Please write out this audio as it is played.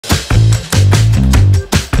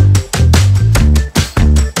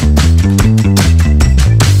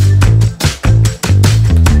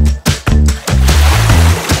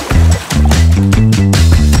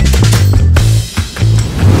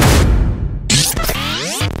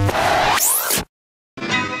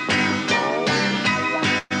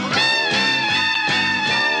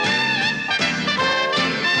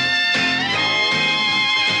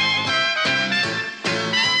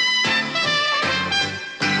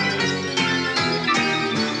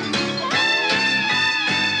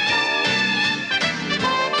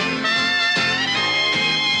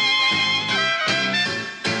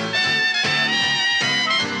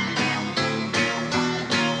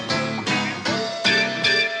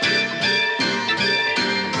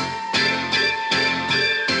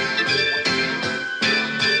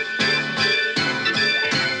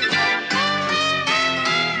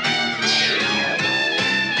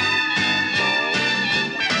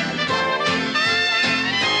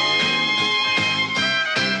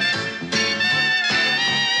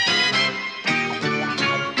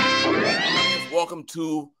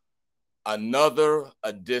to another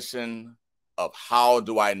edition of How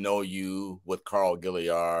Do I Know You with Carl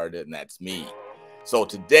Gilliard, and that's me. So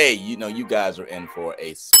today, you guys are in for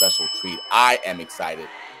a special treat. I am excited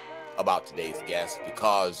about today's guest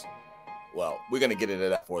because, well, we're going to get into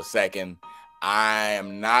that for a second. I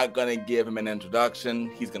am not going to give him an introduction.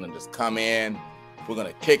 He's going to just come in. We're going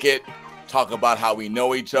to kick it, talk about how we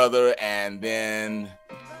know each other, and then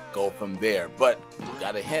go from there. But you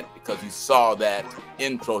got a hint because you saw that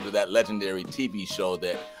intro to that legendary TV show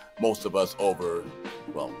that most of us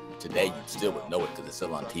today you still would know it because it's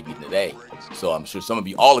still on TV today. So I'm sure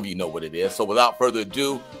all of you know what it is. So without further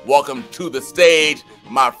ado, welcome to the stage,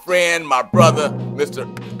 my friend, my brother, Mr.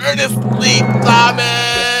 Ernest Lee Thomas.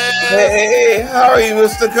 Hey, how are you,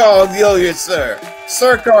 Mr. Carl Gilliard, sir?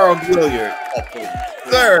 Sir Carl Gilliard.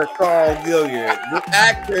 Sir Carl Gilliard, the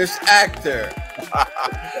actor's actor.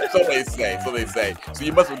 So they say. So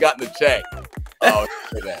you must have gotten the check. Oh,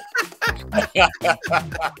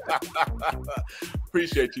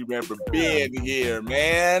 appreciate you, man, for being here,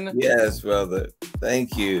 man. Yes, brother.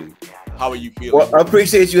 Thank you. How are you feeling? Well, I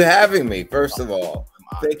appreciate you having me, first of all.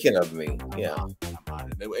 Thinking of me. Yeah. I'm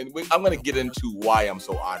honored. And I'm going to get into why I'm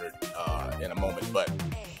so honored in a moment, but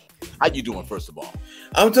how you doing, first of all?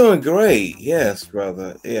 I'm doing great. Yes,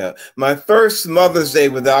 brother. Yeah. My first Mother's Day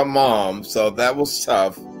without mom, so that was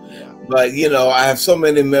tough. Yeah. But, I have so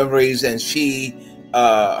many memories, and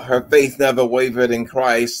her faith never wavered in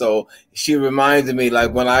Christ. So she reminded me,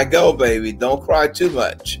 like, when I go, baby, don't cry too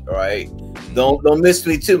much, right? Don't miss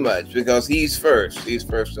me too much because he's first. He's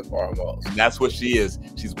first and foremost. And that's what she is.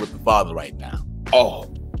 She's with the Father right now.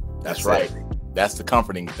 Oh, that's right. It. That's the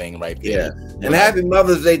comforting thing right there. Yeah. And happy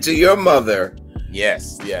Mother's Day to your mother.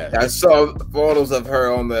 Yes. I saw photos of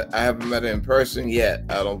her I haven't met her in person yet,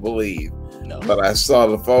 I don't believe. No. But I saw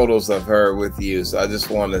the photos of her with you. So I just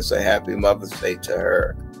wanted to say happy Mother's Day to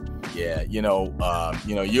her. Yeah.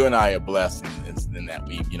 You and I are blessed in that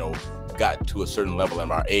we, got to a certain level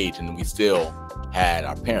in our age and we still had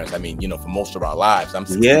our parents. I mean, for most of our lives. I'm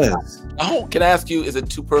 65. Yes. Oh, can I ask you, is it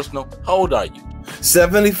too personal? How old are you?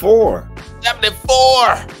 74. 74.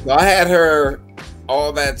 So I had her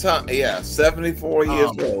all that time. Yeah, 74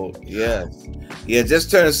 years old. Yes. Yeah,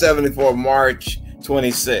 just turned 74 March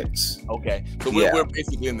 26. Okay. So we're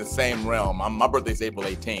basically in the same realm. My birthday's April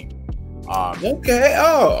 18th. Okay.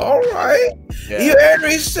 Oh, all right. Yeah. You're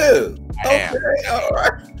Aries too. I am. All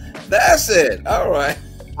right. That's it. All right.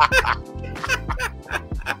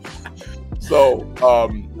 So,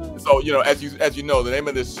 as you know, the name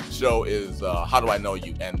of this show is How Do I Know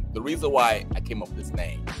You? And the reason why I came up with this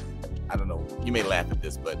name, I don't know, you may laugh at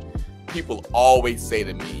this, but people always say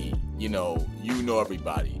to me, you know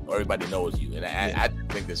everybody, or everybody knows you. And I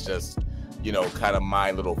think it's just, kind of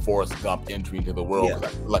my little Forrest Gump entry into the world. Yeah. I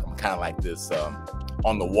feel like I'm kind of like this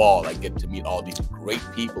on the wall. I get to meet all these great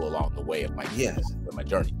people along the way of my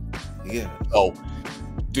journey. Yeah. So,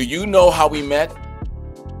 do you know how we met?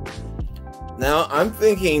 Now I'm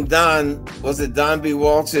thinking was it Don B.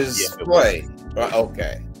 Walsh's play? Right.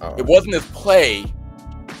 Okay. Right. It wasn't his play.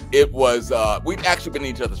 It was, we've actually been in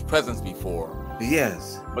each other's presence before.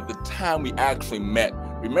 Yes. But the time we actually met,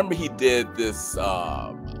 remember he did this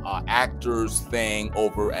actors thing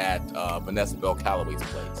over at Vanessa Bell Calloway's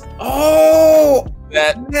place. Oh,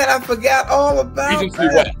 I forgot all about Regency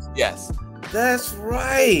that. West. Yes. That's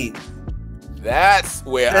right. That's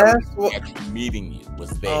where I was actually meeting you,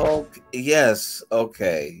 was there. Oh, yes.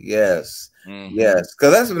 Okay. Yes. Mm-hmm. Yes.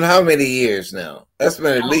 Because that's been how many years now? That's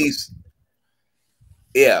been at least,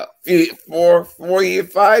 4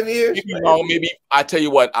 years, 5 years? Maybe. I tell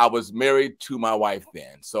you what, I was married to my wife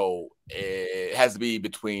then. So it has to be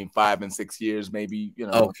between 5 and 6 years, maybe,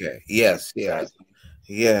 Okay. Yes.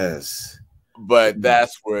 But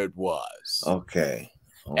that's where it was. Okay.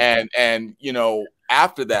 And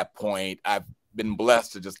after that point, I've been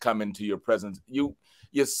blessed to just come into your presence. You're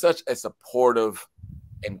such a supportive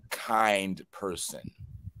and kind person.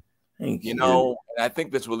 Thank you. And I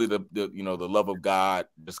think that's really the love of God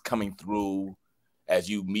just coming through as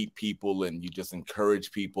you meet people and you just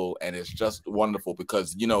encourage people, and it's just wonderful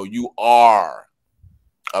because you are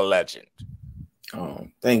a legend. Oh,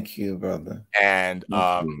 thank you, brother. And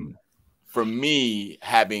for me,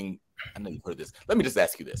 I know you've heard this. Let me just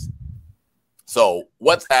ask you this. So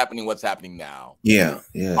what's happening now? Yeah.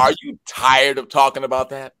 Are you tired of talking about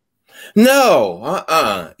that? No.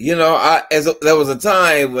 There was a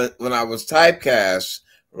time when I was typecast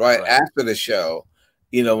right after the show,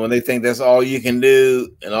 when they think that's all you can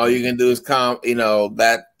do and all you can do is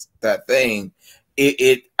that thing.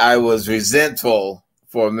 I was resentful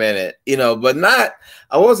for a minute, but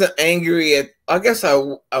I wasn't angry I guess I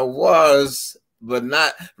was but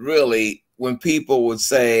not really when people would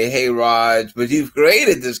say, "Hey, Raj, but you've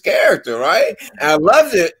created this character, right?" And I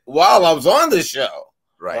loved it while I was on the show,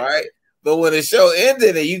 right? But when the show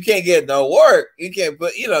ended and you can't get no work, you can't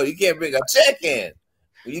put, you can't bring a check in.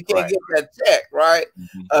 You can't get that check, right?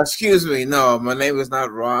 Excuse me, no, my name is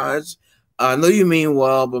not Raj. I know you mean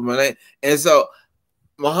well, but my name, and so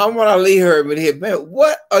Muhammad Ali heard me. He said, "Man,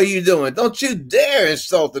 what are you doing? Don't you dare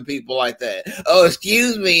insult the people like that." "Oh,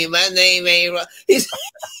 excuse me, my name ain't Raj." He said,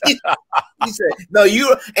 "No,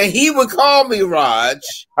 you," and he would call me Raj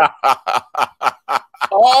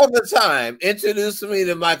all the time, introducing me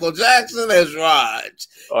to Michael Jackson as Raj,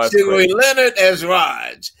 Sheryl Lee Leonard as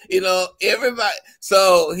Raj, everybody.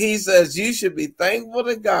 So he says, you should be thankful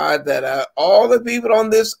to God that all the people on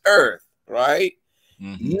this earth, right?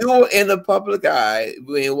 You were in the public eye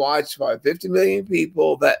being watched by 50 million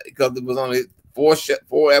people, because there was only four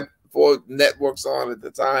networks on at the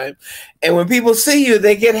time. And when people see you,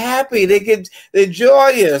 they get happy, they're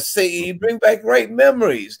joyous. You bring back great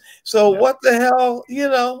memories. So what the hell,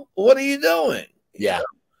 what are you doing? Yeah,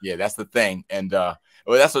 that's the thing. And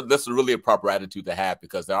that's really a proper attitude to have,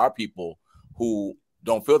 because there are people who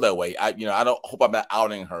don't feel that way. I don't hope I'm not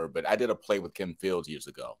outing her, but I did a play with Kim Fields years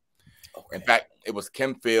ago. In fact, it was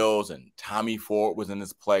Kim Fields and Tommy Ford was in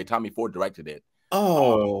this play. Tommy Ford directed it.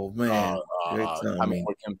 Oh man, Tommy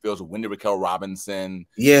Ford, Kim Fields, Wendy Raquel Robinson.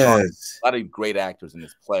 Yes, a lot of great actors in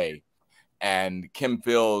this play. And Kim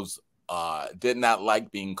Fields did not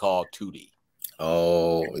like being called Tootie.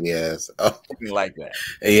 Oh yes, Something like that.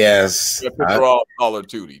 Yes, Call her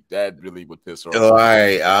Tootie. That really would piss her off. All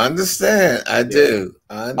right, I understand. I do.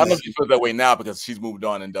 I don't know if she feels that way now because she's moved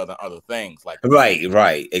on and done other things like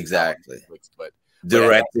right, exactly. But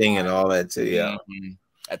directing and all that too. Yeah.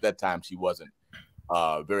 At that time, she wasn't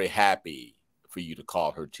very happy for you to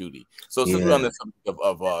call her Tootie. So since we're on the subject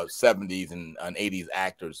of 70s and 80s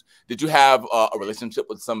actors, did you have a relationship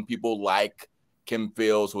with some people like Kim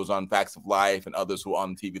Fields, who was on Facts of Life, and others who were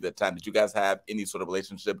on TV at that time? Did you guys have any sort of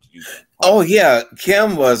relationship? Oh yeah,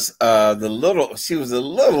 Kim was she was a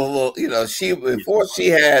little, before she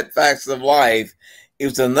had Facts of Life, it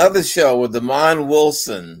was another show with Damon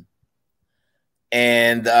Wilson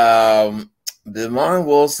and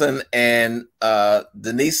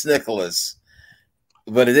Denise Nicholas.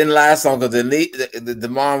 But it didn't last long because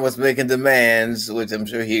Damon was making demands, which I'm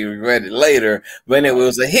sure he regretted later. When it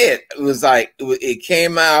was a hit, it was like it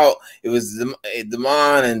came out. It was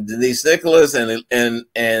Damon and Denise Nicholas and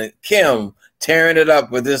Kim tearing it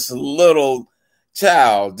up with this little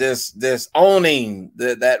child, this owning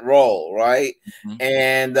that role, right?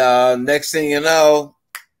 And next thing you know,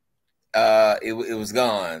 it was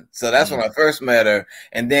gone. So that's when I first met her,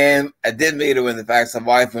 and then I did meet her in the Facts of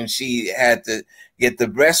Life when she had to get the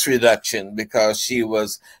breast reduction because she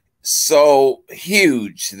was so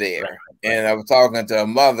huge there. And I was talking to her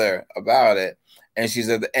mother about it, and she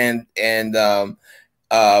said, but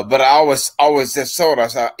I always just told her, I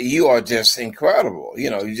said, you are just incredible.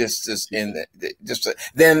 You just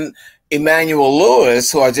then Emmanuel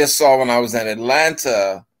Lewis, who I just saw when I was in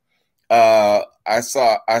Atlanta. I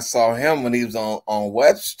saw him when he was on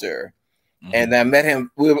Webster, and I met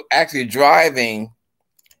him. We were actually driving,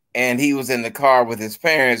 and he was in the car with his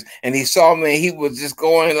parents, and he saw me. He was just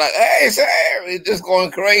going like, "Hey, sir," just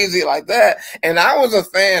going crazy like that. And I was a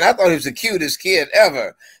fan. I thought he was the cutest kid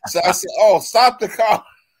ever. So I said, "Oh, stop the car."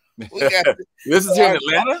 This is here in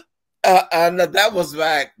Atlanta? No, that was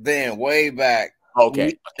back then, way back.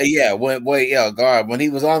 Okay. When he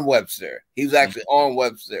was on Webster. He was actually on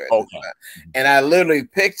Webster. And I literally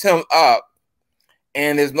picked him up,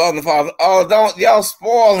 and his mother and father, "Oh, don't y'all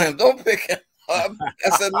spoil him. Don't pick him up." I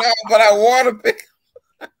said, "No, but I want to pick him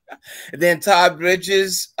up." And then Todd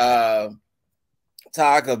Bridges, Todd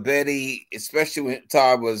Betty, especially when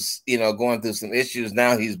Todd was, going through some issues.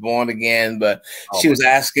 Now he's born again, but she was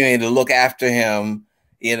asking me to look after him.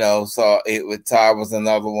 So Todd was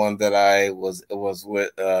another one that I was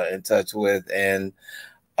with in touch with, and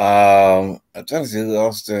I'm trying to see who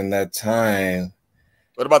else during that time.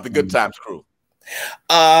 What about the Good Times crew?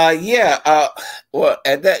 Well,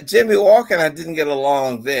 at that Jimmy Walker and I didn't get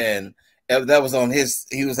along then. That was on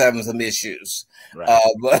he was having some issues,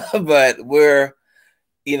 but we're,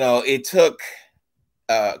 it took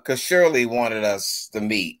because Shirley wanted us to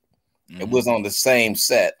meet. It was on the same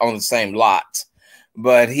set, on the same lot.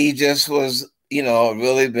 But he just was,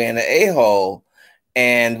 really being an a-hole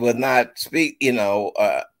and would not speak,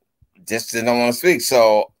 just didn't want to speak.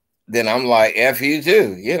 So then I'm like, F you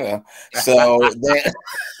too, So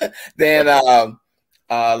then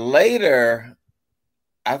later,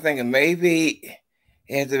 I think maybe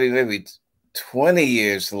it had to be maybe 20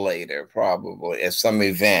 years later, probably at some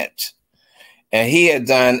event. And he had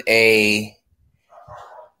done a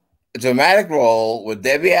dramatic role with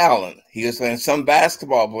Debbie Allen. He was playing some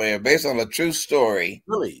basketball player based on a true story.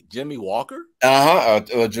 Really? Jimmy Walker?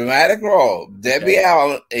 A dramatic role. Debbie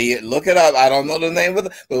Allen, look it up. I don't know the name of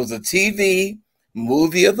it, but it was a TV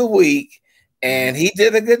movie of the week, and he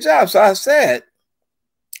did a good job. So I said,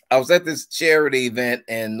 I was at this charity event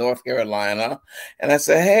in North Carolina, and I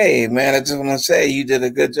said, hey, man, I just want to say you did a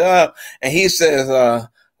good job. And he says,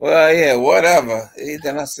 well, yeah, whatever.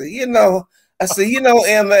 Then I said, MF,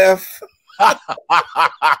 I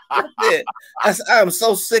said, I'm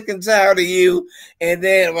so sick and tired of you. And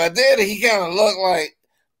then my daddy, he kind of looked like,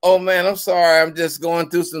 oh, man, I'm sorry. I'm just going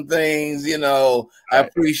through some things, I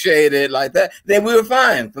appreciate it like that. Then we were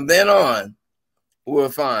fine. From then on, we were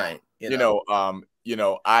fine.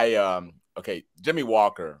 Okay, Jimmy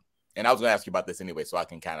Walker, and I was going to ask you about this anyway, so I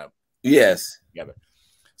can kind of together.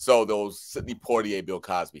 So those Sidney Poitier, Bill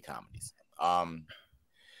Cosby comedies,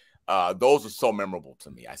 those are so memorable to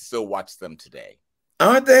me. I still watch them today,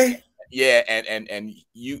 aren't they? Yeah, and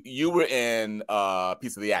you were in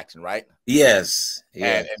Piece of the Action, right? Yes.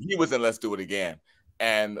 And he was in Let's Do It Again,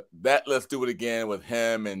 and that Let's Do It Again with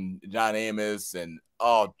him and John Amos and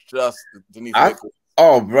just Denise Nichols.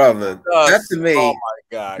 Oh, brother, that's to me. Oh my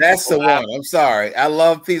God, that's the one. I'm sorry. I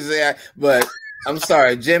love Piece of the Action, but I'm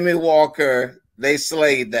sorry, Jimmy Walker. They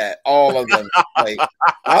slayed that. All of them. Like,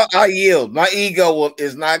 I yield. My ego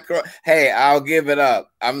is not. Hey, I'll give it up.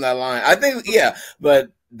 I'm not lying. I think, but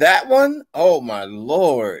that one. Oh my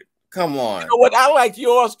Lord! Come on. You know what? I like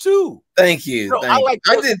yours too. Thank you. I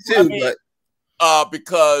did too, but.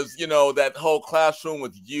 Because that whole classroom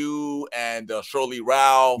with you and Sheryl Lee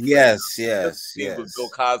Ralph, yes, with Bill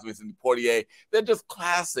Cosby and Poitier, they're just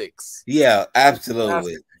classics. Yeah,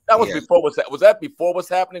 absolutely. That was before. Was that before what's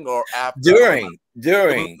happening or after? During.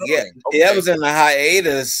 That was in the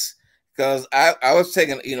hiatus because I was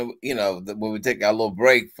taking when we take our little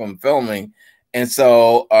break from filming, and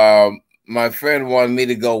so my friend wanted me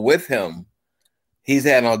to go with him. He's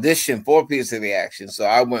had an audition for Piece of the Action, so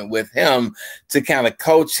I went with him to kind of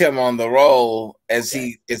coach him on the role as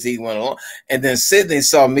he went along. And then Sidney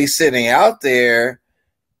saw me sitting out there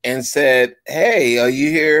and said, "Hey, are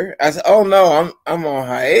you here?" I said, "Oh no, I'm on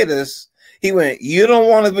hiatus." He went, "You don't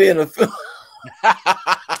want to be in a film?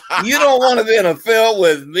 You don't want to be in a film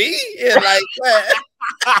with me?" And like that.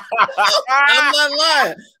 I'm not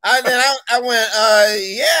lying. I went,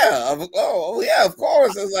 yeah, of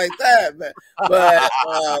course. It's like that, but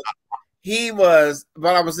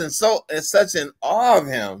I was in such an awe of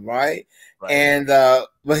him, right? And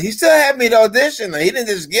but he still had me to audition. He didn't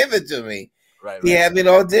just give it to me. Right. He had me to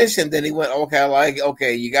audition. Then he went,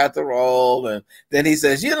 okay, you got the role, and then he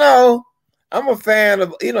says, I'm a fan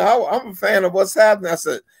of, I'm a fan of what's happening. I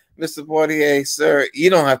said, Mr. Poitier, sir, you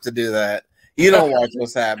don't have to do that. You don't watch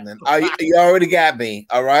what's happening. You already got me.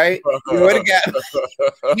 All right. You already got me.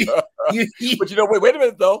 But wait a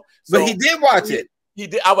minute though. But he did watch it. He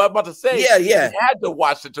did. I was about to say. Yeah. He had to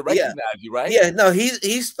watch it to recognize you, right? Yeah. No.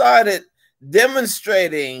 He started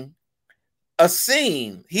demonstrating a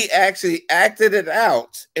scene. He actually acted it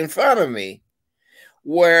out in front of me,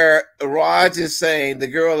 where Raj is saying, the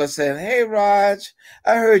girl is saying, "Hey, Raj,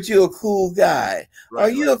 I heard you're a cool guy. Are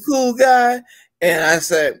you a cool guy?" And I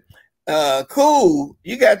said, "Cool,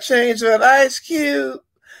 you got change for an ice cube."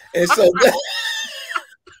 And so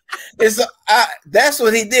that's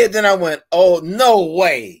what he did. Then I went, "Oh, no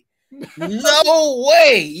way. No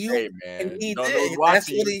way." Hey, man. And he did.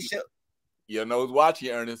 That's what he showed. Your nose watching,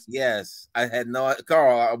 Ernest. Yes. I had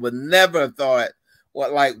Carl, I would never have thought,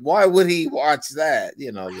 why would he watch that?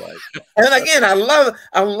 And again, I love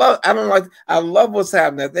what's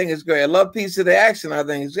happening. I think it's great. I love Piece of the Action. I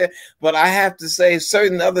think it's great. But I have to say,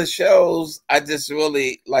 certain other shows, I just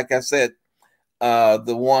really, like I said,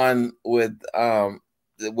 the one with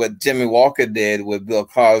what Jimmy Walker did with Bill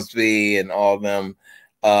Cosby and all of them,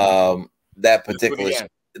 that particular show.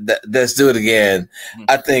 Let's Do It Again.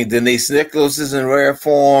 I think Denise Nichols is in rare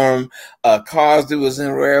form. Cosby was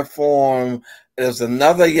in rare form. There's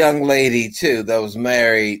another young lady too that was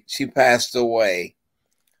married. She passed away.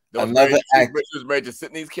 Another actor. She was married to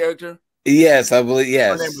Sidney's character. Yes, I believe.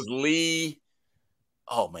 Yes, her name was Lee.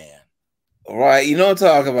 Oh man, right. You know what I'm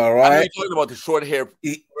talking about, right? You're talking about the short hair.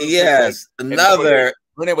 Yes, another.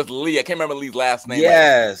 Her name was Lee. I can't remember Lee's last name.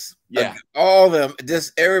 Yes. Yeah. All of them.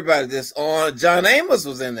 Just everybody. Just on. John Amos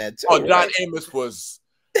was in that too. Oh, John Amos was,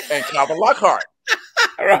 and Calvin Lockhart.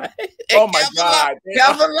 Right. Oh my God.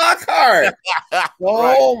 Calvin Lockhart.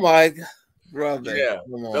 Oh my God. brother. Yeah,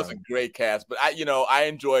 Come on. that's a great cast. But I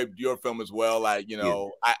enjoyed your film as well.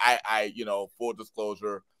 Full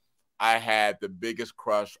disclosure, I had the biggest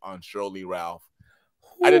crush on Sheryl Lee Ralph.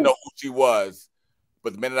 I didn't know who she was,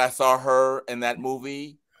 but the minute I saw her in that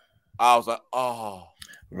movie, I was like, oh.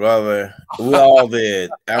 Brother, we all did.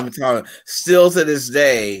 I'm talking. Still to this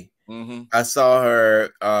day, I saw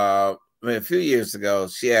her a few years ago.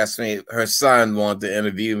 She asked me, her son wanted to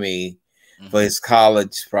interview me for his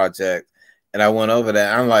college project, and I went over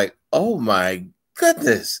there. I'm like, oh my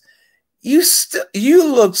goodness, you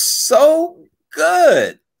look so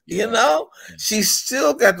good. Yeah. You know, she's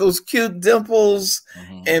still got those cute dimples,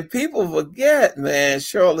 and people forget, man,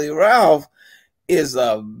 Sheryl Lee Ralph is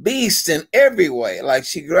a beast in every way. Like,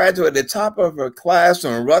 she graduated at the top of her class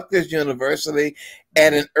from Rutgers University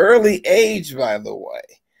at an early age, by the way.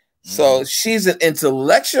 So she's an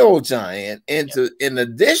intellectual giant in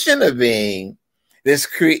addition to being this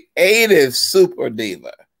creative super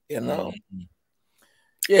diva, you know?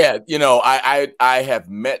 Yeah, I have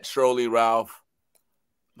met Sheryl Lee Ralph.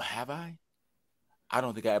 Have I? I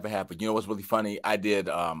don't think I ever have. But you know what's really funny? I did.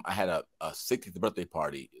 I had a 60th birthday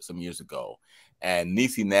party some years ago, and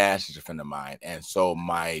Niecy Nash is a friend of mine, and so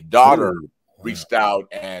my daughter reached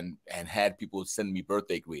out and had people send me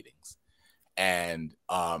birthday greetings, and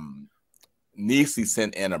Niecy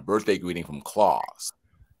sent in a birthday greeting from Claus.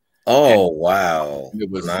 Oh, wow! It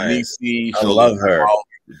was nice. Niecy. I love her.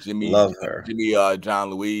 Jimmy, John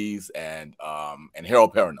Louise, and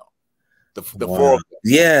Harold Perrineau. The four of them.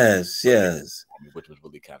 Yes, which was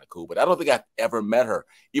really kind of cool. But I don't think I've ever met her,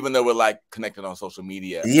 even though we're like connected on social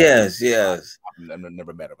media. Yes. I've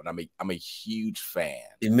never met her, but I'm a huge fan.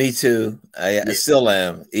 Me too. I still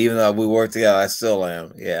am. Even though we work together, I still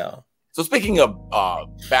am. Yeah. So speaking of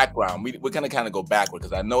background, we kind of go backward,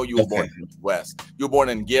 because I know you were born in the West. You were born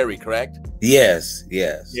in Gary, correct? Yes.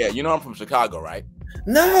 Yeah, I'm from Chicago, right?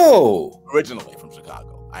 No. Originally from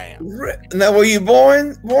Chicago, I am. Now, were you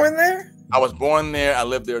born there? I was born there. I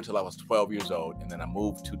lived there until I was 12 years old, and then I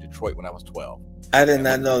moved to Detroit when I was 12. I did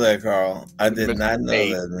not know that, Carl. I did not know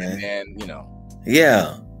that, man. And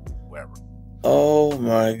yeah, wherever. Oh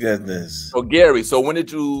my goodness. So Gary, how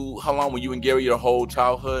long were you in Gary? Your whole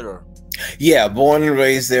childhood, or? Yeah, born and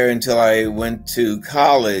raised there until I went to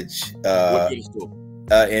college. What year school?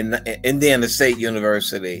 In Indiana State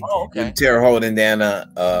University. Oh, okay. In Terre Haute, Indiana.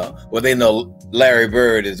 Well, they know Larry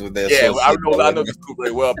Bird is with their. Yeah, well, I know the school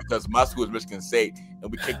very well, because my school is Michigan State,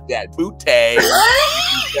 and we kicked that booty. So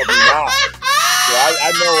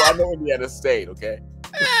I know Indiana State. Okay.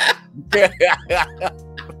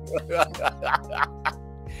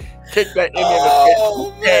 Kick that Indiana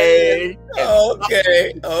State.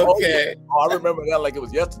 Okay. Oh, I remember that like it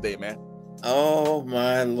was yesterday, man. Oh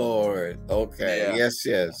my Lord. Okay. Yeah.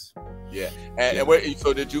 Yes. Yeah. And where?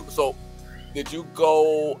 So did you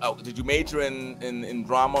go? Did you major in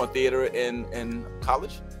drama or theater in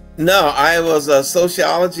college? No, I was a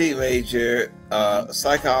sociology major,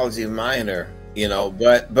 psychology minor.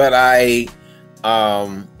 But I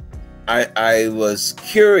was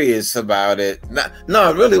curious about it.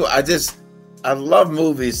 I love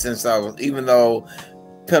movies since I was, even though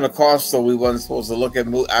Pentecostal, we wasn't supposed to look at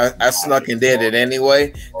movies. I snuck and did it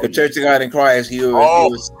anyway. The Church of God in Christ,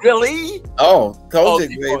 really?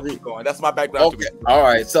 Kojic, baby. That's my background. Okay, all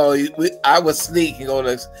right. So I would sneak and go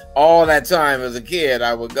to all that time as a kid.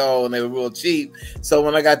 I would go, and they were real cheap. So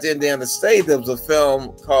when I got to Indiana State, there was a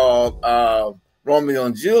film called Romeo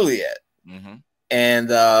and Juliet. And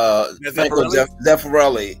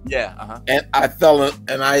Zeffirelli. Yeah. And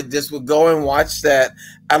I just would go and watch that.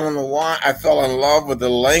 I don't know why I fell in love with the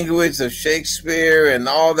language of Shakespeare and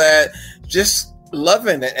all that. Just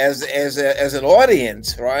loving it as an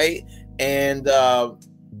audience, right? And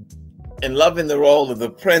loving the role of the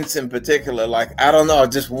prince in particular. Like, I don't know, I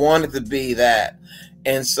just wanted to be that.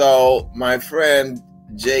 And so my friend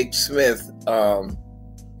Jake Smith,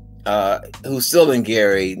 who's still in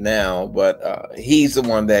Gary now, but he's the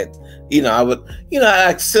one that, I would, I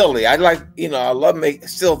act silly. I love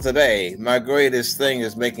still today, my greatest thing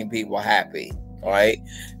is making people happy, right?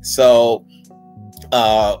 So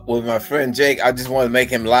with my friend Jake, I just wanted to make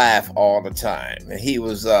him laugh all the time. And he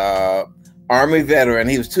was Army veteran.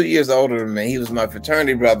 He was 2 years older than me. He was my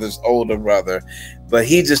fraternity brother's older brother, but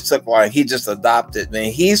he just adopted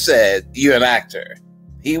me. He said, "You're an actor."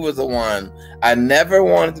 He was the one. I never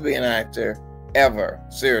wanted to be an actor, ever.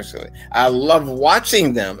 Seriously. I love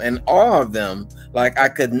watching them and all of them. Like, I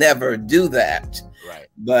could never do that. Right.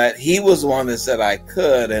 But he was the one that said I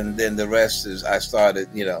could, and then the rest is I started,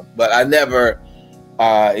 But I never,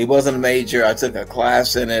 it wasn't a major. I took a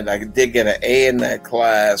class in it. I did get an A in that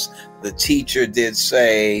class, the teacher did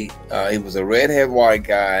say, he was a redhead white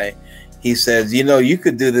guy. He says, you know, you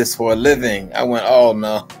could do this for a living. I went, oh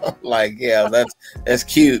no, like, yeah, that's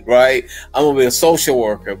cute, right? I'm gonna be a social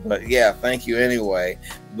worker, but yeah, thank you anyway.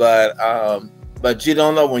 But you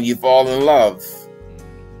don't know when you fall in love,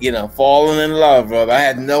 you know, falling in love, brother. I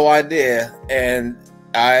had no idea, and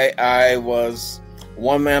I was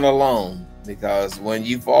one man alone, because when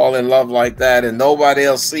you fall in love like that and nobody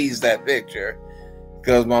else sees that picture,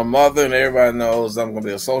 because my mother and everybody knows I'm gonna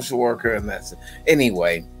be a social worker, and that's it.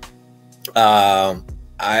 Anyway. I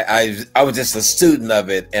was just a student of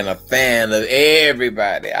it and a fan of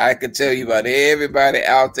everybody. I could tell you about everybody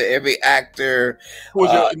out there, every actor. Who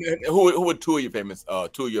were two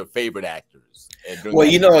of your favorite actors? Well,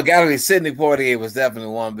 you know, it got to be Sidney Poitier was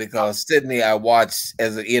definitely one, because Sidney I watched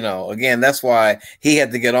as a, you know, again, that's why he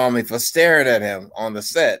had to get on me for staring at him on the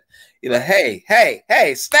set. You know, hey,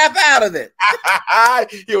 snap out of it.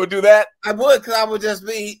 You would do that? I would, because I would just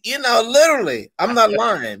be, you know, literally. I'm not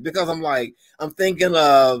lying, because I'm thinking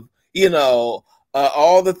of, you know,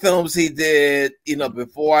 all the films he did, you know,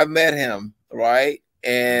 before I met him, right?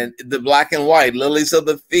 And the black and white, Lilies of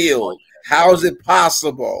the Field. How is it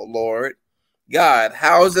possible, Lord God?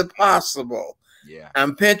 How is it possible? Yeah,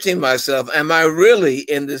 I'm pinching myself. Am I really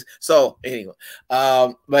in this? So anyway,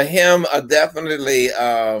 but him, definitely.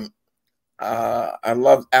 I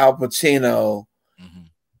love Al Pacino,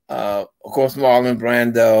 of course, Marlon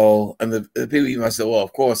Brando, and the people you might say, well,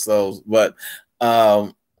 of course those, but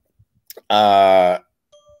and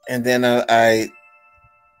then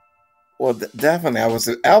definitely I was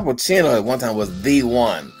Al Pacino at one time was the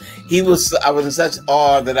one. I was in such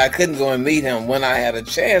awe that I couldn't go and meet him when I had a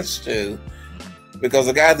chance to, because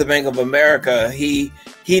the guy at the Bank of America, he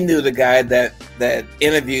knew the guy that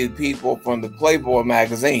interviewed people from the Playboy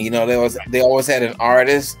magazine. You know, they always had an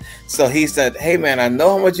artist. So he said, "Hey man, I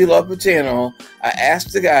know how much you love Pacino. I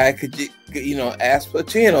asked the guy, ask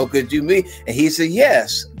Pacino, could you meet?" And he said,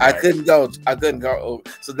 "Yes." Right. I couldn't go.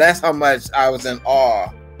 So that's how much I was in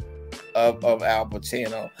awe of Al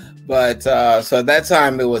Pacino. But so at that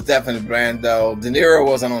time it was definitely Brando. De Niro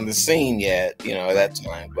wasn't on the scene yet, you know, at that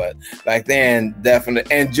time. But back then, definitely,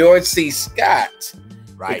 and George C. Scott.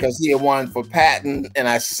 Right. Because he had won for Patton, and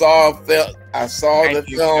I saw the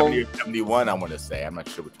film. 71, I want to say. I'm not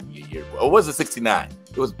sure which year. Or was it 69?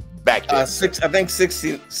 It was back then. I think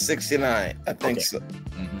 69. I think so.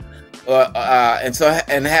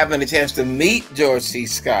 Mm-hmm. And having a chance to meet George C.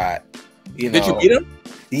 Scott, you know. Did you meet him?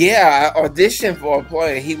 Yeah, I auditioned for a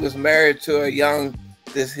play. He was married to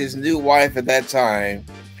his new wife at that time.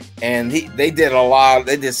 And they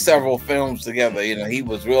did several films together. You know, he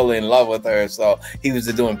was really in love with her. So he was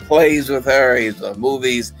doing plays with her. He was doing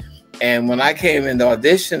movies. And when I came in to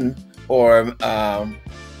audition for him,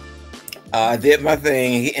 I did my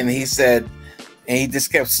thing. And he said, and he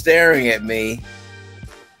just kept staring at me.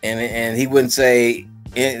 And he wouldn't say,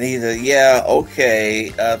 and he said, "Yeah,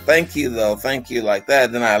 okay. Thank you, though. Thank you," like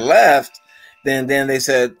that. Then I left. Then they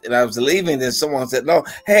said, and I was leaving. Then someone said, "No,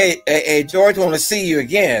 hey, George, want to see you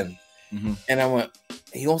again." Mm-hmm. And I went,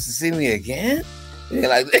 "He wants to see me again?" And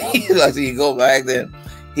like you go back. Then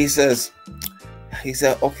he said,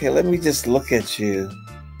 "Okay, let me just look at you."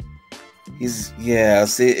 See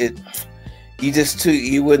it. You're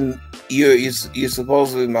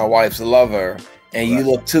supposed to be my wife's lover, and you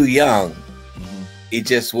look too young. Mm-hmm. It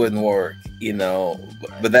just wouldn't work, you know.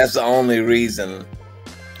 But that's the only reason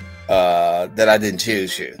that I didn't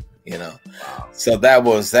choose you, you know. Wow. So that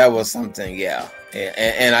was something, yeah.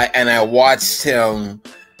 And I watched him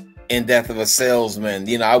in Death of a Salesman.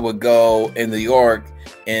 You know, I would go in New York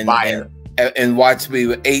and watch me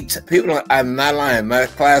with 8 people. I'm not lying. My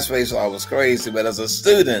classmates thought I was crazy, but as a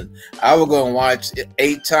student, I would go and watch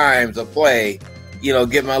 8 times a play. You know,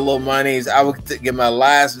 get my little monies. I would get my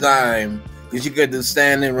last dime, because you could do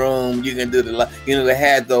standing room. You can do they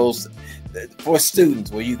had those for students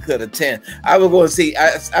where you could attend. I would go and see.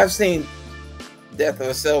 I've seen Death of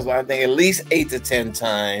a Salesman, I think, at least 8 to 10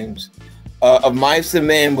 times. Of Mice and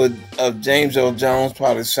Men of James Earl Jones,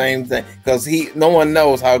 probably the same thing, because no one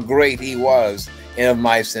knows how great he was in Of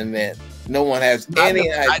Mice and Men. No one has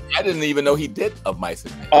any idea. I didn't even know he did Of Mice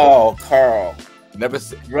and Men. Oh, Carl. Never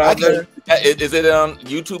seen. Brother, is it on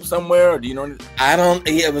YouTube somewhere, or do you know? I don't.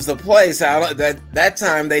 It was a place. That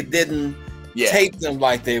time they didn't tape them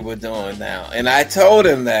like they were doing now, and I told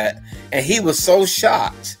him that, and he was so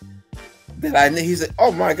shocked that I knew. He said,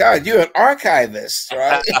 "Oh my God, you're an archivist,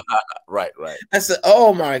 right?" Right. I said,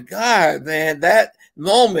 "Oh my God, man, that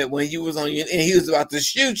moment when you was on and he was about to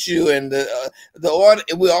shoot you, and the order,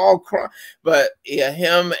 we all cry." But yeah,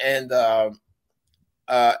 him and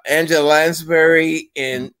Angela Lansbury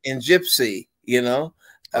in Gypsy, you know,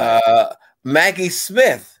 Maggie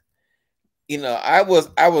Smith. You know, I was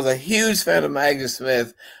a huge fan of Maggie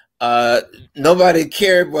Smith. Nobody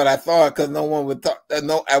cared what I thought because no one would talk.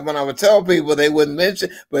 No, when I would tell people, they wouldn't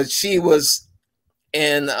mention. But she was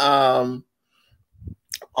in oh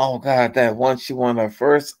God, that one she won her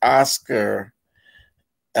first Oscar,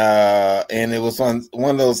 and it was on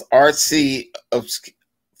one of those artsy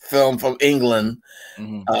film from England.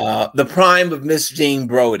 The Prime of Miss Jean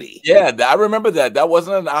Brodie. Yeah, I remember that. That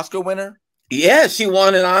wasn't an Oscar winner. Yeah, she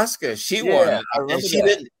won an Oscar. She won it. I remember she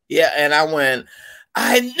didn't. Yeah, and I went.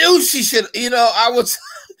 I knew she should. You know, I was,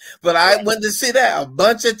 but I went to see that a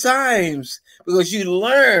bunch of times because you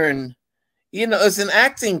learn. You know, it's an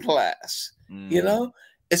acting class. You know,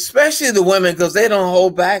 especially the women because they don't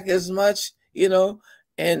hold back as much. You know,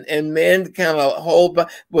 and men kind of hold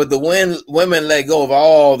back, but the women let go of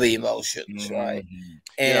all the emotions, right?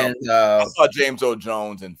 And you know, I saw James Earl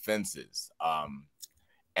Jones in Fences.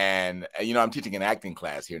 And you know, I'm teaching an acting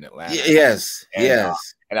class here in Atlanta. Yes,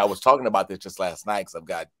 and I was talking about this just last night because I've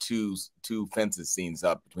got two Fences scenes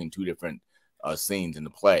up between two different scenes in the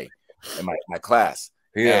play in my class.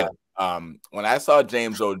 Yeah. And when I saw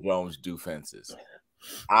James Earl Jones do Fences,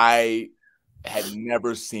 I had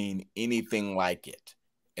never seen anything like it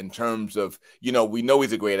in terms of, you know, we know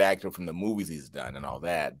he's a great actor from the movies he's done and all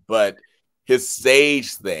that, but his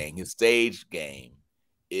stage thing, his stage game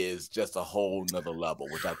is just a whole nother level,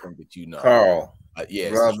 which I think that you know. Carl,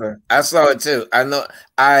 yes. Brother, I saw it too. I know.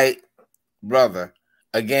 Brother,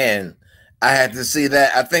 again, I had to see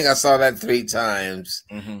that. I think I saw that 3 times.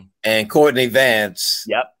 And Courtney Vance.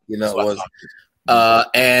 Yep. You know, it was.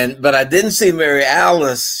 But I didn't see Mary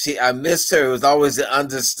Alice. I missed her. It was always the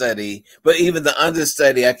understudy. But even the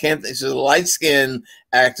understudy, I can't think. She's a light-skinned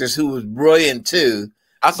actress who was brilliant too.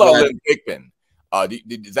 I saw Lynn Thigpen.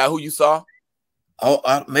 Is that who you saw?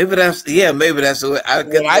 Oh, maybe that's maybe that's what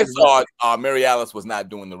when I saw it. Mary Alice was not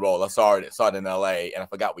doing the role. I saw it in L.A. and I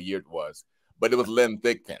forgot what year it was, but it was Lynn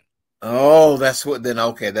Thigpen. Oh, that's what. Then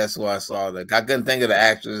okay, that's why I saw that. I couldn't think of the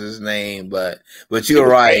actress's name, but you're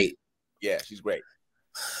right. Great. Yeah, she's great.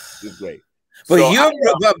 She's great. But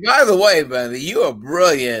but by the way, buddy, you are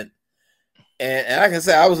brilliant, and I can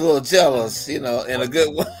say I was a little jealous, you know, in a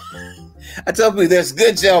good way. I tell people there's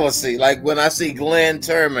good jealousy. Like when I see Glenn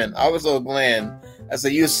Turman, I was on Glenn. I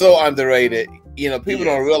said, you're so underrated. You know, people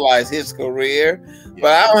don't realize his career,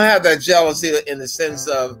 but I don't have that jealousy in the sense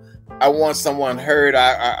of I want someone heard.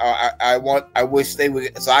 I wish they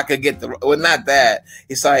would, so I could get not that.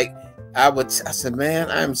 It's like, I said, man,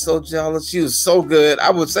 I'm so jealous. You was so good. I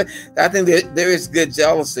would say, I think there is good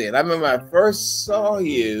jealousy. And I remember I first saw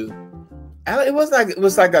you, it was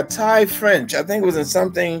like a Thai French. I think it was in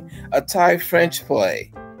a Thai French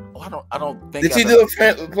play. Oh, I don't think. Did you do a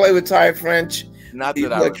play with Thai French? Not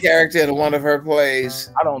that I. A character in one of her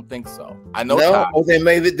plays. I don't think so. I know. No. Oh, then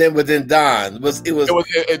maybe within Don it was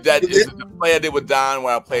the play I did with Don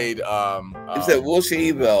where I played. You said Wilshire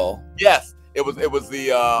Ebel. Yes, it was the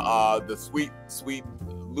sweet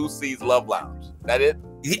Lucy's Love Lounge. Is that it?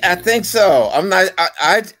 Yeah, I think so. I'm not.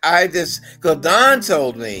 I just because Don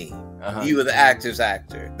told me you were the actor's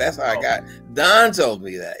actor. That's how I got. Don told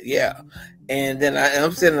me that. Yeah, and then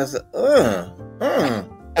I'm sitting there. I said,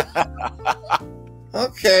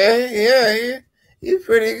 okay, yeah, you're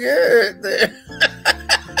pretty good there.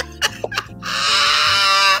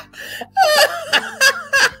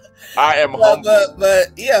 I am humble.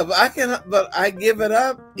 But I give it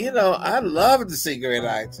up. You know, I love to see great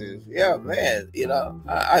actors. Yeah, man. You know,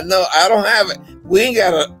 I know I don't have it. We ain't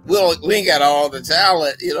got all the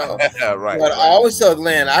talent. You know, right. But I always tell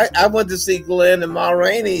Glenn. I went to see Glenn and Ma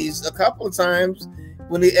Rainey's a couple of times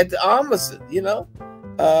when he at the Ombudsman. You know.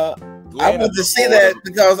 I want to see that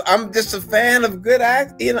because I'm just a fan of good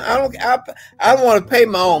act. You know, I don't want to pay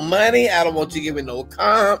my own money. I don't want you to give me no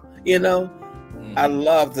comp. You know, I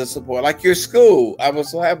love the support. Like your school, I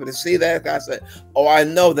was so happy to see that. I said, "Oh, I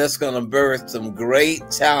know that's going to birth some great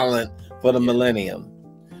talent for the millennium."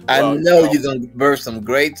 I know you're going to birth some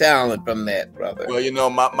great talent from that, brother. Well, you know,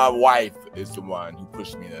 my wife is the one who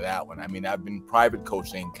pushed me to that one. I mean, I've been private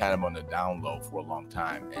coaching kind of on the down low for a long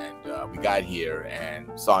time. And we got here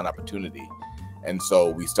and saw an opportunity. And so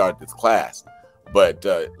we started this class. But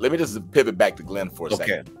let me just pivot back to Glenn for a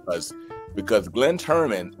second. Because Glenn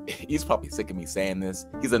Turman, he's probably sick of me saying this.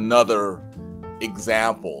 He's another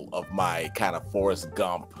example of my kind of Forrest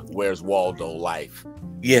Gump, Where's Waldo life.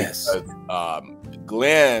 Yes. Because,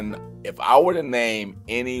 Glenn, if I were to name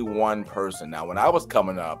any one person, now when I was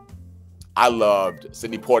coming up, I loved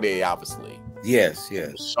Sidney Poitier, obviously. Yes,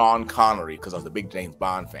 yes. Sean Connery, because I was a big James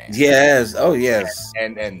Bond fan. Yes. Oh, yes.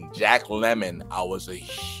 And Jack Lemmon, I was a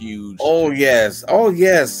huge. Oh, yes. Oh,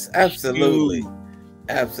 yes. Absolutely. Huge.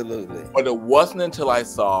 Absolutely. But it wasn't until I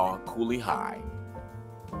saw Cooley High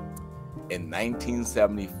in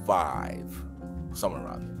 1975, somewhere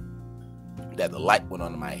around there, that the light went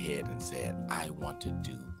on in my head and said, I want to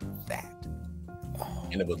do that.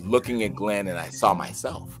 And it was looking at Glenn, and I saw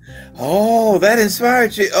myself. Oh, that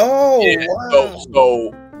inspired you. Oh, yeah.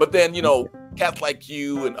 Wow. But then, you know, cats like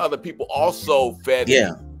you and other people also fed me.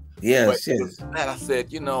 Yes, but yes. And I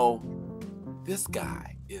said, you know, this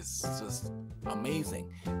guy is just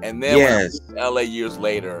amazing. And then when I moved to LA years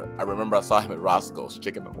later, I remember I saw him at Roscoe's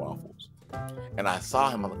Chicken and Waffles. And I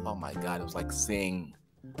saw him, I'm like, oh my God, it was like seeing,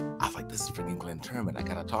 I was like, this is freaking Glenn Turman. I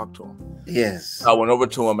gotta talk to him. Yes. So I went over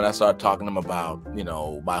to him and I started talking to him about, you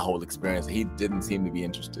know, my whole experience. He didn't seem to be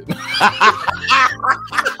interested.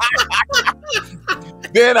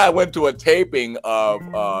 Then I went to a taping of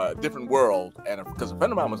Different World, and because a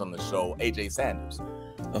friend of mine was on the show, AJ Sanders.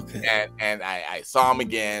 Okay. And I saw him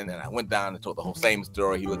again, and I went down and told the whole same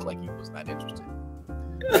story. He looked like he was not interested.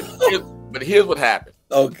 But here's what happened.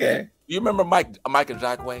 Okay. Do you remember Micah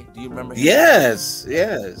Jackway? Do you remember him? Yes,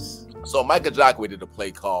 yes. So Micah Jackway did a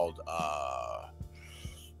play called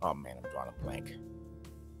oh man, I'm drawing a blank.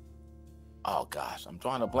 Oh gosh, I'm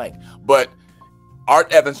drawing a blank. But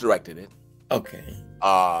Art Evans directed it. Okay.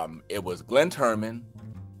 It was Glenn Turman,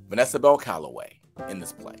 Vanessa Bell Calloway in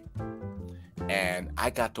this play. And I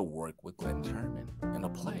got to work with Glenn Turman in a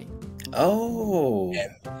play. Oh.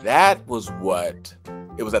 And that was what,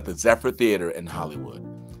 it was at the Zephyr Theater in Hollywood.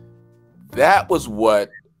 That was what,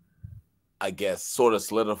 I guess, sort of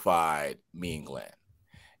solidified me and Glenn.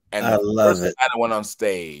 And I love it. I went on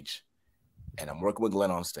stage, and I'm working with Glenn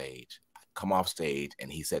on stage. I come off stage,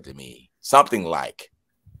 and he said to me something like,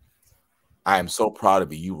 I am so proud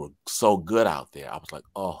of you. You were so good out there. I was like,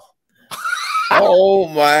 oh. Oh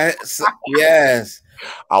my, yes.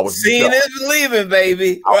 I was seeing is believing,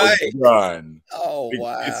 baby. I was done. Oh,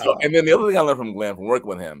 wow. And then the other thing I learned from Glenn, from working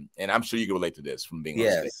with him, and I'm sure you can relate to this from being on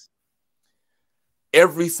stage.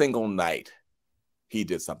 Every single night, he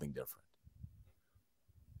did something different.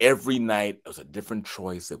 Every night, it was a different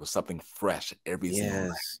choice. It was something fresh every single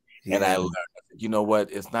night. And I learned, you know what?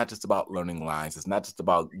 It's not just about learning lines. It's not just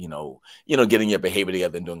about, you know, getting your behavior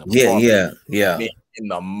together and doing a performance. Yeah. In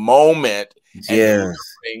the moment, and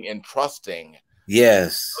and trusting.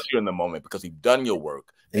 Yes. You're in the moment because you've done your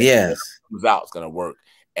work. Yes. Comes out, it's going to work.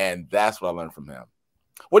 And that's what I learned from him.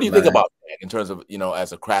 What do you think about that in terms of, you know,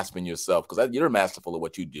 as a craftsman yourself? Because you're masterful at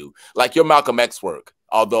what you do. Like your Malcolm X work,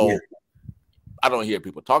 although I don't hear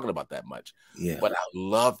people talking about that much. Yeah. But I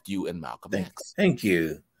loved you in Malcolm X. Thank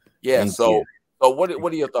you. Yeah. So what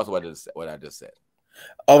are your thoughts about what I just said?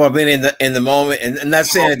 Oh, I've been in the moment, and not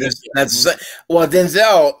saying that's well.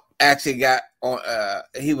 Denzel actually got on.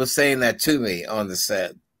 He was saying that to me on the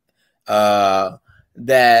set. That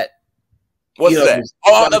what's that?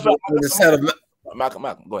 That's the set of Malcolm.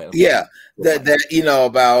 Go ahead. Yeah, that you know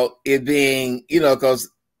about it being, you know, because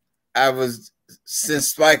I was, since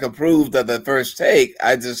Spike approved of the first take,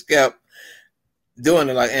 I just kept doing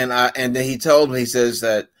it like, and then he told me, he says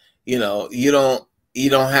that, you know, you don't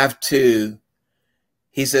have to.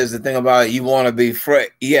 He says the thing about it, you want to be fresh.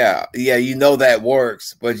 Yeah, you know that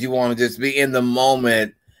works, but you want to just be in the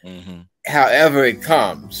moment, however it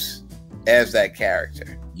comes, as that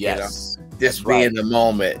character. Yes, you know? Just be in the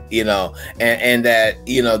moment, you know, and that,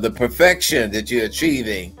 you know, the perfection that you're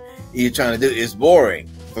achieving, you're trying to do is boring.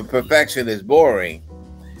 But perfection is boring,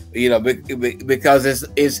 you know, because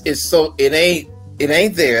it's so it ain't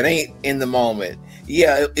there. It ain't in the moment.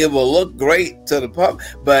 Yeah, it will look great to the public,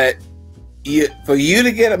 but for you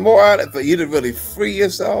to get more out of it, for you to really free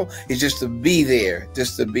yourself, is just to be there,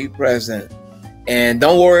 just to be present, and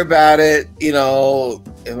don't worry about it. You know,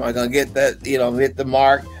 am I gonna get that? You know, hit the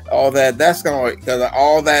mark? All that, that's gonna, because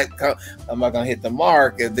all that, am I gonna hit the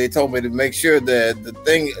mark? If they told me to make sure that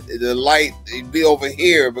the light be over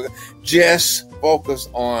here, but just focus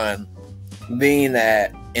on being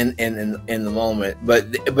that in the moment.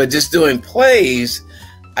 But just doing plays,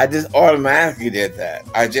 I just automatically did that.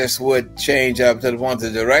 I just would change up to the one the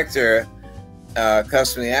director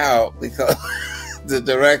cussed me out, because the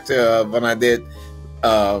director, when I did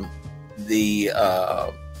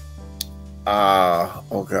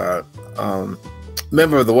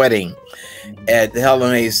Member of the Wedding at the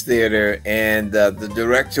Helen Hayes Theater, and the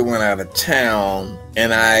director went out of town,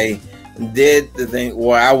 and I did the thing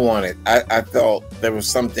where I wanted. I felt there was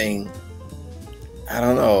something, I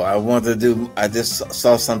don't know, I wanted to do, I just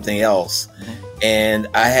saw something else. And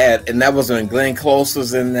that was when Glenn Close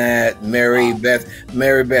was in that, Mary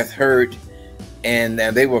Beth Hurt, and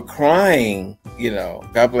they were crying, you know,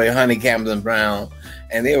 God play Honey Camden Brown,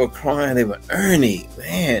 and they were crying. They were, Ernie,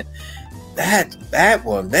 man, that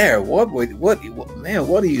one there, what man,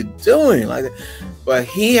 what are you doing? Like, but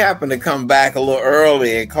he happened to come back a little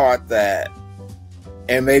early and caught that,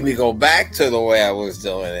 and made me go back to the way I was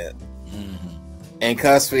doing it. And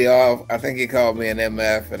cussed me off. I think he called me an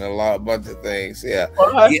MF and a bunch of things. Yeah.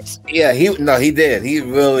 He did. He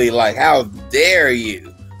really, like, how dare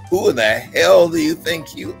you? Who the hell do you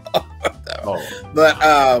think you are?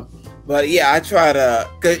 But yeah, I try to,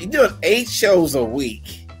 because you're doing 8 shows a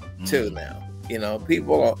week too now. You know,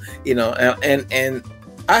 people are, you know, and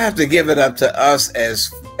I have to give it up to us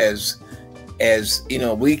as you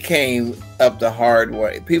know, we came up the hard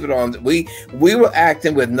way. People don't. We were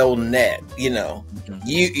acting with no net. You know,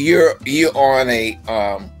 you're on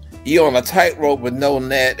a tightrope with no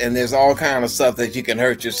net, and there's all kind of stuff that you can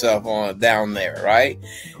hurt yourself on down there, right?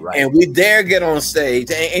 And we dare get on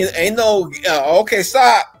stage. Ain't no okay,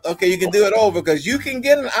 stop. Okay, you can do it over, because you can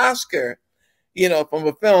get an Oscar, you know, from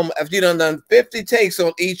a film if you done 50 takes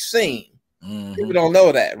on each scene. People don't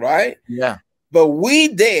know that, right? Yeah. But we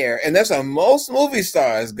dare, and that's how most movie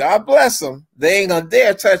stars, God bless them, they ain't gonna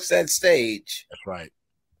dare touch that stage. That's right.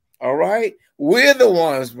 All right? We're the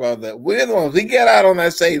ones, brother. We're the ones. We get out on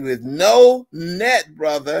that stage with no net,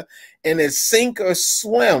 brother, and it's sink or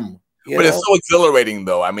swim. But it's so exhilarating,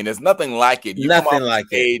 though. I mean, there's nothing like it. You nothing come like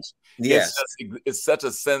stage, it. Yes. It's such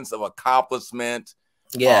a sense of accomplishment.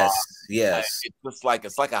 Yes. Yes. It's just like,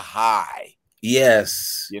 it's like a high.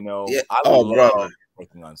 Yes. You know, yeah. I love brother.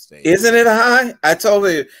 On stage. Isn't it a high? I told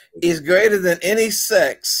you, it's greater than any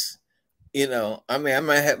sex. You know, I mean, I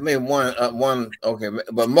might have maybe one, okay,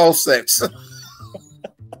 but most sex.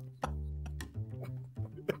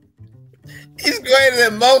 It's greater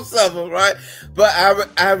than most of them, right? But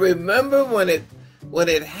I remember when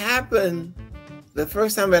it happened, the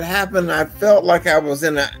first time it happened, I felt like I was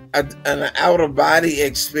in an out of body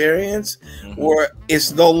experience where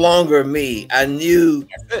it's no longer me. I knew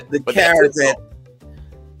the character.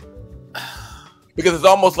 Because it's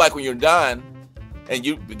almost like when you're done, and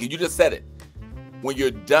you just said it. When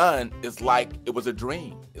you're done, it's like it was a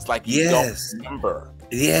dream. It's like you don't remember.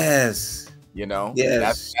 Yes. You know?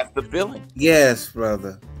 Yes. That's the feeling. Yes,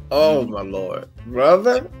 brother. Oh, my Lord.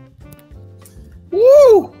 Brother.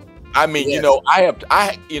 Woo! I mean, you know, I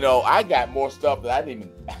got more stuff that I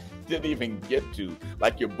didn't even get to,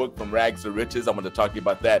 like your book From Rags to Riches. I'm going to talk to you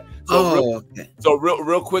about that. So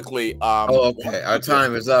real quickly. Okay. Our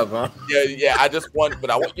time is up, huh? Yeah. I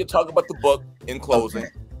want you to talk about the book in closing.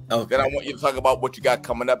 Okay. Then I want you to talk about what you got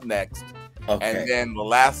coming up next. Okay. And then the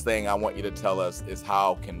last thing I want you to tell us is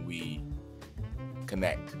how can we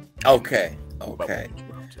connect? Okay.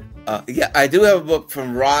 Yeah, I do have a book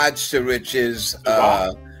From Rags to Riches.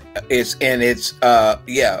 From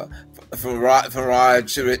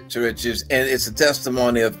Rags to Riches, and it's a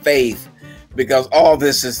testimony of faith, because all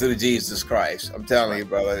this is through Jesus Christ. I'm telling you,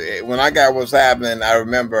 brother. When I got what's happening, I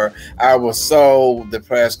remember I was so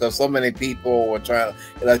depressed because so many people were trying,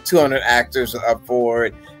 like 200 actors up for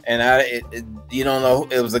it, and you don't know,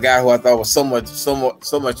 it was a guy who I thought was so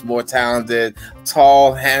much more talented,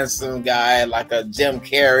 tall, handsome guy, like a Jim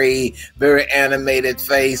Carrey, very animated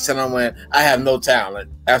face, and I went, I have no talent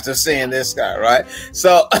after seeing this guy, right?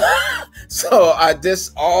 So, I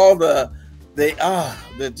just all the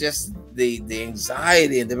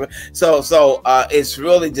anxiety and it's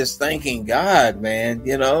really just thanking God, man.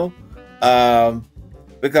 You know,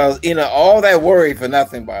 because you know all that worry for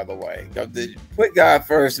nothing. By the way, put God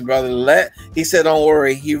first, brother. He said, don't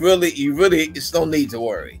worry. You really, it's no need to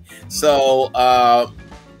worry. So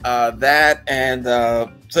that and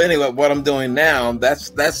so anyway, what I'm doing now,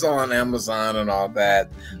 that's on Amazon and all that.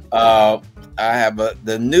 I have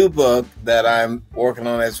the new book that I'm working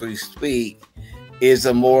on as we speak is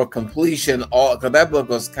a more completion, because that book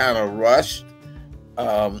was kind of rushed.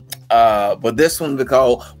 But this one,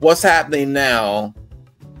 because What's Happening Now,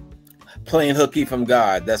 Playing Hooky from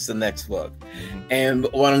God, that's the next book. And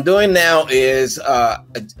what I'm doing now is I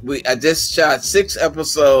just shot 6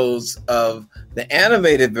 episodes of the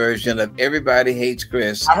animated version of Everybody Hates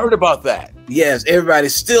Chris. I heard about that. Yes, Everybody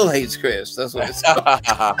Still Hates Chris. That's what it's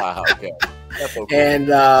called. Okay. That's okay. And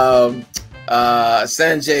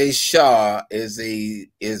Sanjay Shah is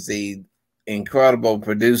the incredible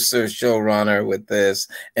producer, showrunner with this,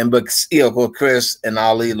 and but Chris and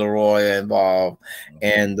Ali Leroy are involved,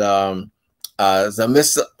 and so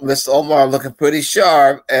Mr. Omar looking pretty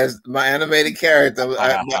sharp as my animated character.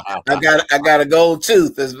 I got a gold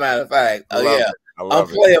tooth, as a matter of fact. I I'm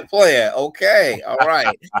love it. player. Okay, all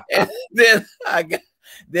right. And then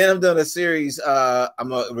I'm doing a series.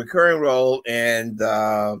 I'm a recurring role, and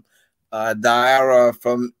Diara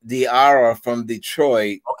from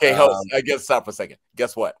Detroit. Okay, hold. I guess stop for a second.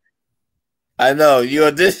 Guess what? I know you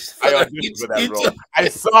auditioned. I auditioned for that role. I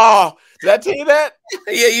saw. Did I tell you that?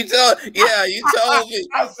 Yeah, you told me.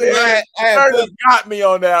 I said, got me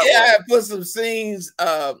on that. Yeah, one. I had put some scenes.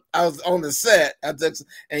 I was on the set. I took,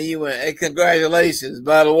 and you went, "Hey, congratulations!"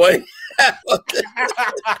 By the way, I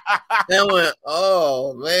went,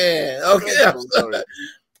 "Oh man, okay."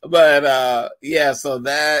 But yeah, so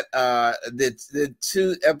that did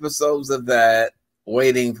 2 episodes of that.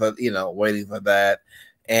 Waiting for that,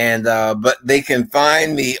 and but they can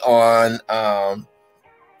find me on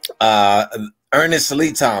Ernest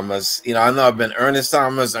Lee Thomas. I know I've been Ernest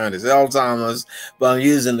Thomas, Ernest L Thomas, but I'm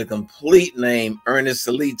using the complete name Ernest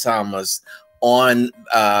Lee Thomas on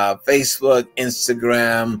Facebook,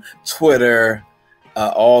 Instagram, Twitter,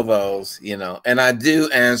 all those, and I do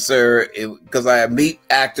answer because I meet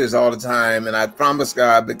actors all the time, and I promise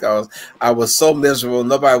God, because I was so miserable,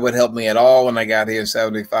 nobody would help me at all when I got here in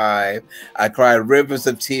 75. I cried rivers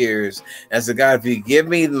of tears, and said, God, if you give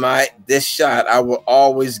me this shot, I will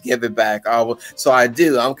always give it back. So I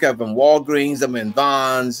do. I'm kept in Walgreens, I'm in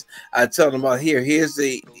Vons. I tell them, here's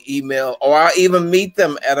the email, or I even meet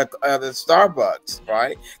them at a Starbucks,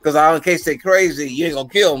 right? Because in case they're crazy, you ain't gonna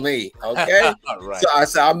kill me, okay? Right. So I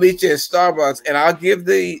said, I'll meet you at Starbucks, and I'll give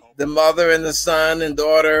the mother and the son and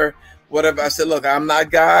daughter whatever. I said, look, I'm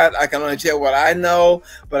not God. I can only tell what I know,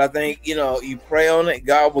 but I think, you pray on it.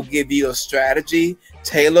 God will give you a strategy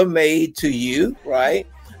tailor-made to you, right?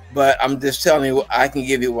 But I'm just telling you, I can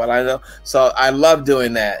give you what I know. So I love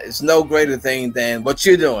doing that. It's no greater thing than what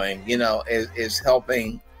you're doing, is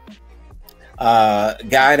helping,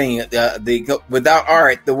 guiding without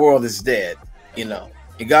art, the world is dead,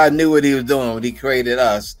 And God knew what he was doing when he created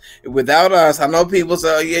us. Without us, I know people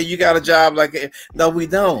say, oh, yeah, you got a job like it. No, we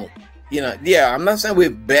don't. Yeah, I'm not saying we're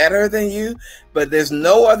better than you, but there's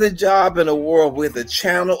no other job in the world with a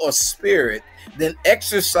channel or spirit than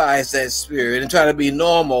exercise that spirit and try to be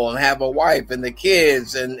normal and have a wife and the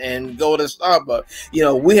kids and go to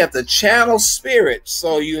Starbucks. We have to channel spirit.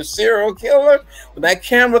 So you're a serial killer. When that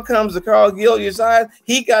camera comes to Carl Gilliard's eyes,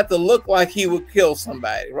 he got to look like he would kill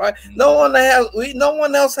somebody, right? No one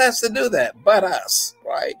else has to do that but us,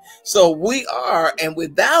 right? So we are, and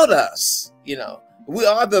without us, we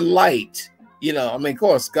are the light, of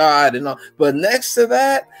course, God and all. But next to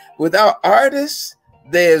that, without artists,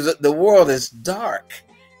 the world is dark,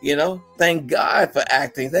 Thank God for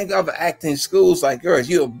acting. Thank God for acting schools like yours.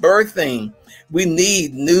 You're birthing. We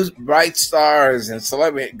need new bright stars and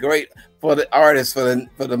celebrity great for the artists for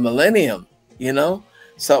the millennium,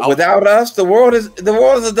 So without us, the world is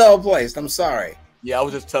a dull place. I'm sorry. Yeah, I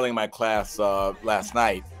was just telling my class last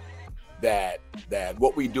night that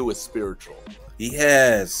what we do is spiritual.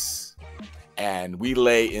 Yes. And we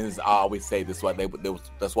lay in. I always say this: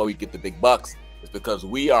 that's why we get the big bucks. It's because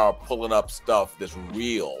we are pulling up stuff that's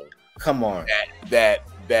real. Come on. That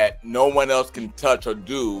no one else can touch or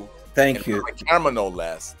do. Thank you. The camera, no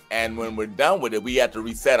less. And when we're done with it, we have to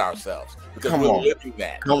reset ourselves because we're living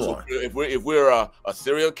that. So if we're a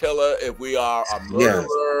serial killer, if we are a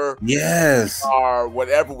murderer, yes, or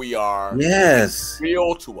whatever we are, yes, it's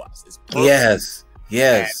real to us. It's perfect.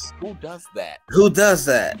 Yes. And who does that? Who does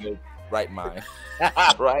that? Right mind.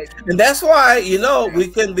 Right. And that's why, we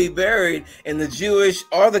couldn't be buried in the Jewish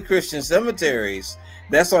or the Christian cemeteries.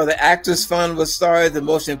 That's why the Actors Fund was started, the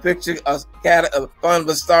Motion Picture Fund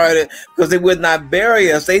was started, because they would not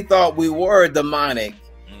bury us. They thought we were demonic,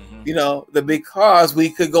 because we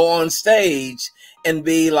could go on stage and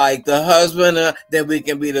be like the husband, then we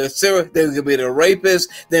can be then we can be the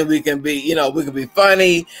rapist, then we can be, we can be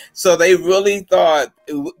funny. So they really thought,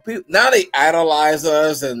 now they idolize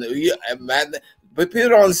us, but people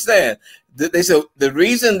don't understand. They said the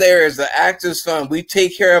reason there is the Actors Fund. We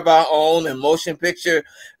take care of our own, and motion picture,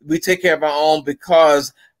 we take care of our own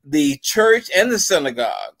because the church and the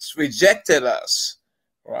synagogues rejected us,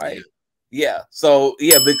 right? Yeah. So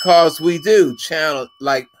because we do channel,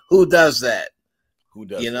 like, who does that? Who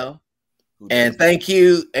does And thank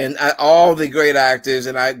you, and all the great actors,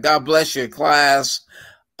 and God bless your class.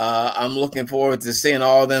 I'm looking forward to seeing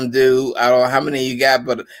all of them do. I don't know how many you got,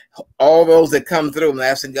 but all those that come through, I'm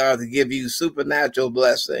asking God to give you supernatural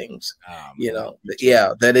blessings.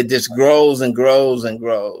 That it just grows and grows and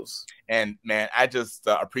grows. And man, I just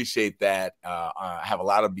appreciate that. I have a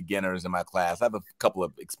lot of beginners in my class. I have a couple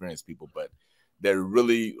of experienced people, but They're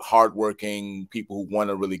really hardworking people who want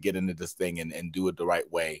to really get into this thing and do it the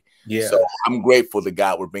right way. Yeah. So I'm grateful to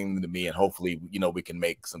God we're bringing them to me, and hopefully, you know, we can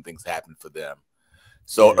make some things happen for them.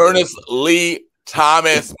 So Ernest Lee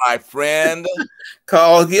Thomas, my friend.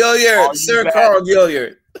 Carl Gilliard, Sir Carl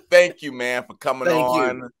Gilliard. Thank you, man, for coming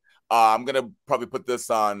on. You. I'm gonna probably put this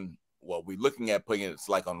on. Well, we're looking at putting it's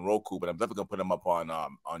like on Roku, but I'm definitely gonna put them up on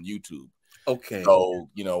YouTube. Okay. So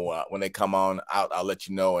you know when they come on, I'll let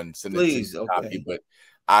you know and send it to you. Okay. But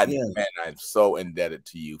man, I'm so indebted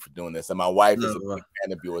to you for doing this, and my wife is a big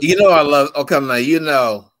fan of yours. You know I love. Oh, come now, you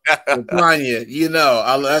know, Tanya, you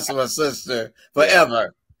know, that's my sister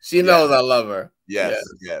forever. She knows I love her.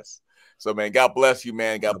 Yes. So man, God bless you,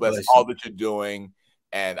 man. God bless all that you're doing,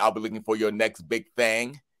 and I'll be looking for your next big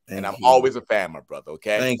thing. And I'm always a fan, my brother.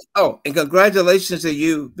 Okay. Thanks. Oh, and congratulations to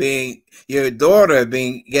you being your daughter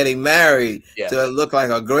getting married to look like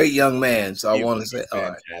a great young man. So I want to say,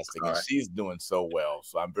 fantastic. And she's doing so well.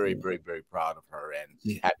 So I'm very, very, very proud of her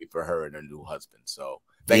and happy for her and her new husband. So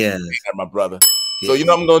thank you, my brother. So you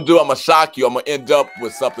know what I'm gonna do? I'm gonna shock you. I'm gonna end up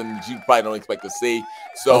with something that you probably don't expect to see.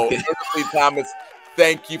 So Ernest Lee Thomas,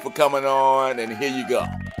 thank you for coming on, and here you go.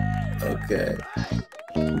 Okay.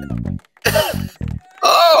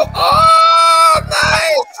 Oh,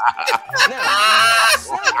 nice! Now,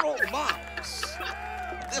 several models.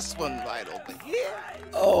 This one right over here.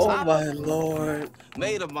 Oh, my Lord.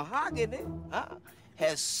 Made of mahogany,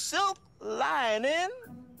 has silk lining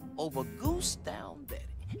over goose down bedding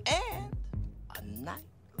and a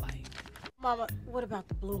nightlight. Mama, what about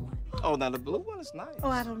the blue one? Oh, now the blue one is nice. Oh,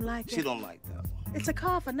 I don't like it. She don't like that one. It's a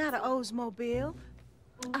car for not an Oldsmobile.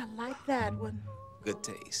 I like that one. Good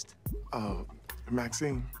taste.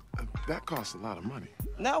 Maxine, that costs a lot of money.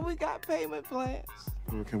 Now we got payment plans.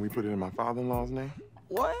 Well, can we put it in my father-in-law's name?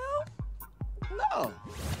 Well, no.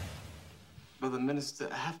 Brother Minister,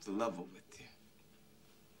 I have to level with you.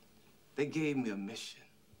 They gave me a mission,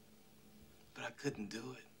 but I couldn't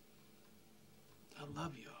do it. I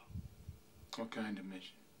love y'all. What kind of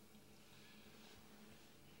mission?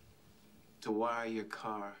 To wire your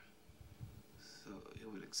car so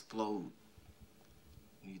it would explode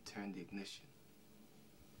when you turn the ignition.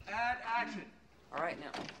 Add action. All right,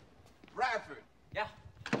 now. Bradford. Yeah.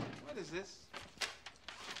 What is this?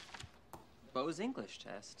 Bo's English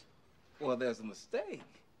test. Well, there's a mistake.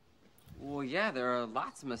 Well, yeah, there are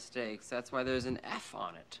lots of mistakes. That's why there's an F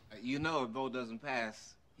on it. You know, if Bo doesn't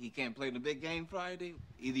pass, he can't play the big game Friday.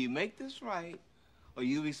 Either you make this right, or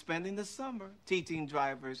you'll be spending the summer teaching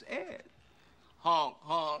drivers ed. Honk,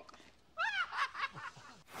 honk.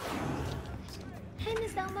 Hey,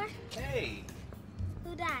 Mr. Omar. Hey.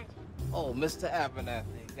 Who died? Oh, Mr.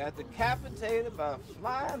 Abernathy got decapitated by a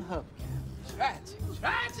flying hubcap. Tragic,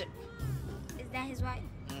 tragic. Is that his wife?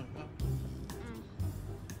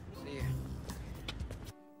 Yeah.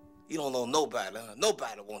 You don't know nobody, huh?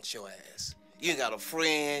 Nobody wants your ass. You ain't got a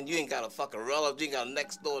friend, you ain't got a fucking relative, you ain't got a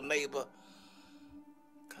next door neighbor.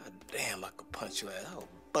 God damn, I could punch your ass. I'll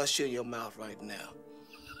bust you in your mouth right now.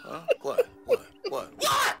 Huh? What?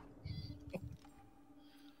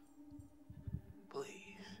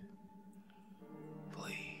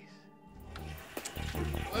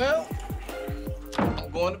 Well, I'm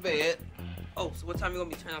going to bed. Oh, so what time you gonna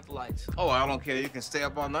be turning off the lights? Oh, I don't care. You can stay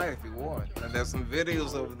up all night if you want. And there's some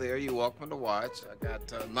videos over there you're welcome to watch. I got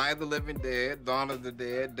Night of the Living Dead, Dawn of the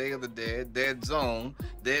Dead, Day of the Dead, Dead Zone,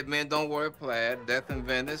 Dead Men Don't Wear Plaid, Death in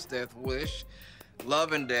Venice, Death Wish,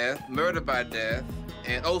 Love and Death, Murder by Death,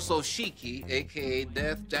 and Oh So Shiki, a.k.a.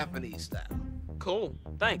 Death Japanese style. Cool.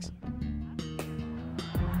 Thanks.